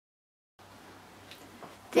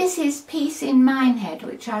This is Peace in Minehead,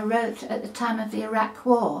 which I wrote at the time of the Iraq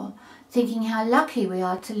War, thinking how lucky we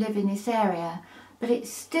are to live in this area, but it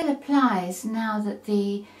still applies now that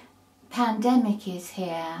the pandemic is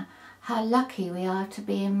here, how lucky we are to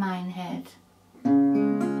be in Minehead.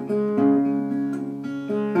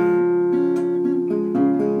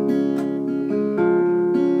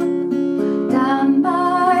 Down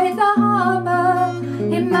by the harbour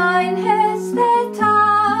in Minehead's fair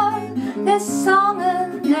town, there's song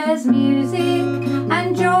and there's music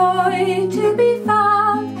and joy to be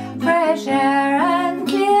found, fresh air and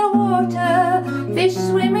clear water, fish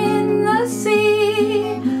swim in the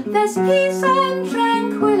sea. There's peace and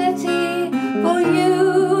tranquility for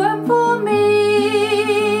you and for me.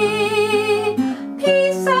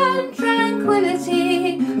 Peace and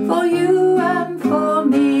tranquility for you and for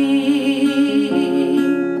me.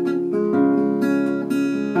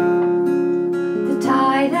 The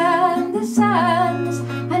tide and the sands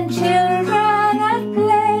and children at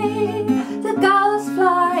play, the gulls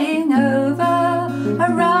flying over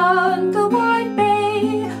around the wide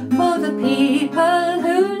bay, for the people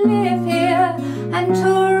who live here and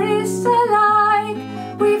tourists alike.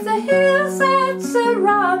 We've the hills that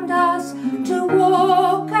surround us to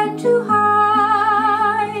walk and to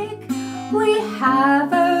hike. We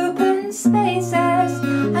have open spaces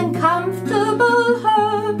and comfortable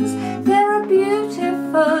homes. There are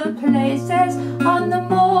beautiful places on the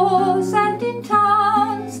moors and in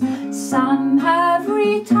towns. Some have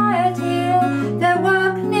retired here, their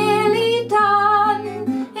work nearly done.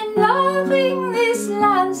 In loving this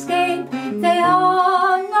landscape, they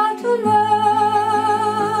are not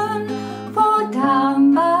alone. For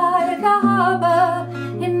down by the harbour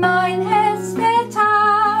in Minehead's fair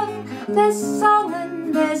town, there's song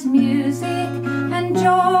and there's music and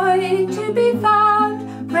joy to be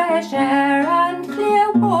found, fresh air and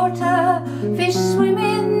clear water, fish swim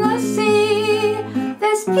in the sea.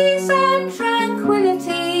 There's peace and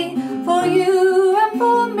tranquility for you and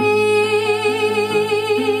for me.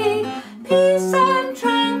 Peace and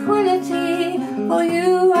tranquility for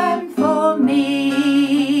you and for me.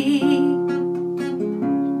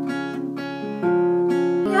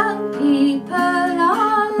 Young people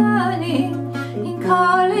are learning in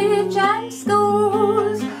college and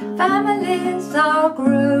schools. Families are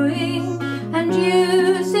growing and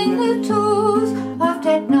using the tools of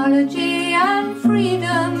technology and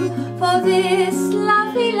freedom for this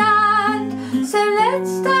lovely land. So let's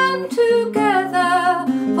stand together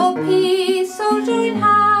for peace, all join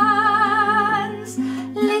hands.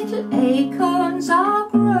 Little acorns are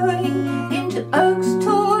growing into oaks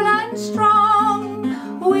tall and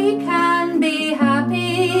strong. We can be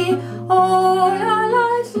happy all our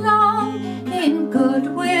lives long, in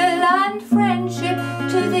goodwill and friendship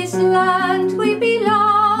to this land we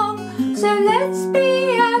belong. So let's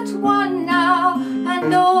be at one now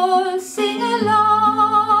and all sing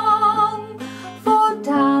along. For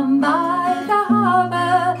down by the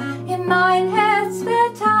harbour in Minehead's fair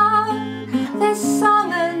town, there's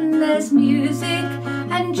song and there's music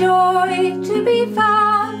and joy to be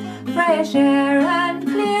found, fresh air and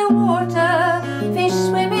clear water, fish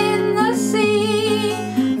swim in the sea.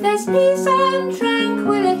 There's peace and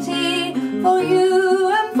tranquility for you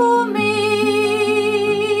and for me.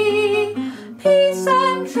 Peace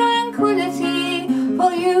and tranquility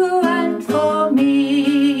for you and for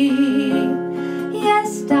me.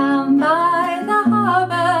 Yes, down by the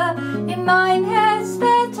harbour in Minehead's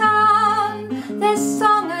fair town, there's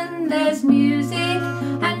song and there's music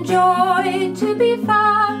and joy to be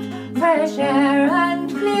found, fresh air and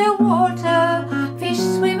clear water,